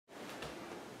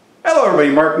Hello everybody,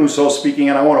 Marc Mousseau speaking,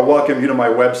 and I want to welcome you to my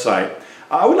website.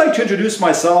 I would like to introduce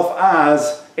myself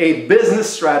as a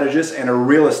business strategist and a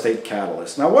real estate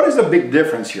catalyst. Now, what is the big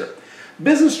difference here?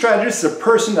 Business strategist is a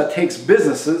person that takes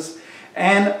businesses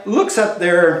and looks at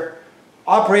their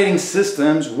operating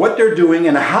systems, what they're doing,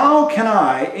 and how can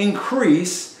I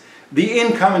increase the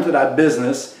income into that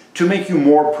business to make you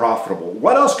more profitable.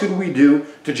 What else could we do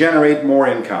to generate more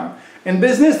income? In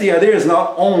business, the idea is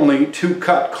not only to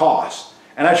cut costs,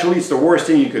 and actually it's the worst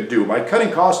thing you could do. By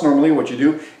cutting costs, normally what you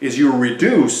do is you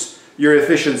reduce your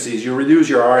efficiencies, you reduce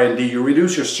your R&D, you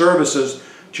reduce your services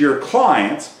to your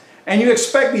clients, and you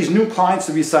expect these new clients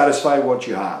to be satisfied with what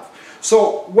you have.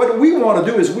 So what we want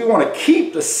to do is we want to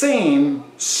keep the same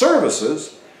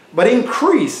services, but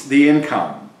increase the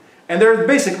income. And there are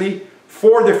basically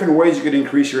 4 different ways you could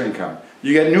increase your income.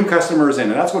 You get new customers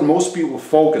in, and that's what most people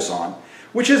focus on,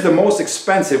 which is the most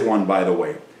expensive one, by the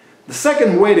way. The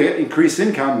second way to increase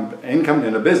income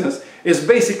in a business is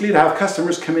basically to have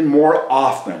customers come in more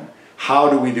often. How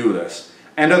do we do this?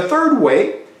 And the third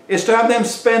way is to have them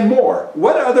spend more.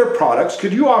 What other products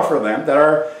could you offer them that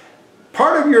are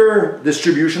part of your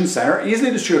distribution center,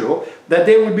 easily distributable, that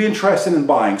they would be interested in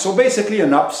buying? So basically an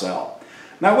upsell.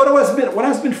 Now what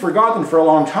has been forgotten for a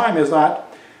long time is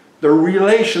that the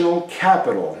relational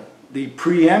capital, the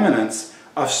preeminence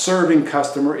of serving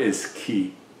customer is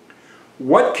key.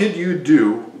 What could you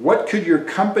do? What could your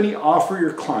company offer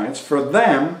your clients for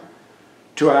them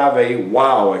to have a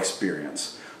wow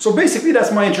experience? So basically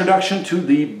that's my introduction to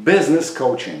the business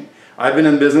coaching. I've been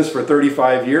in business for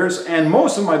 35 years and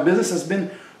most of my business has been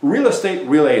real estate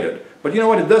related. But you know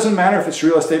what? It doesn't matter if it's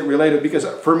real estate related because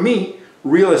for me,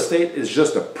 real estate is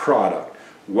just a product.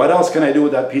 What else can I do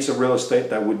with that piece of real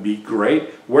estate that would be great?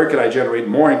 Where could I generate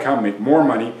more income, make more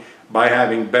money by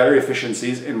having better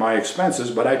efficiencies in my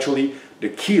expenses? But actually, the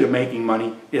key to making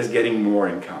money is getting more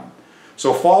income.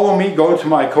 So follow me, go to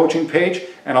my coaching page,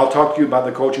 and I'll talk to you about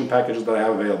the coaching packages that I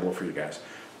have available for you guys.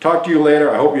 Talk to you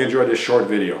later. I hope you enjoyed this short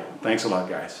video. Thanks a lot,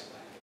 guys.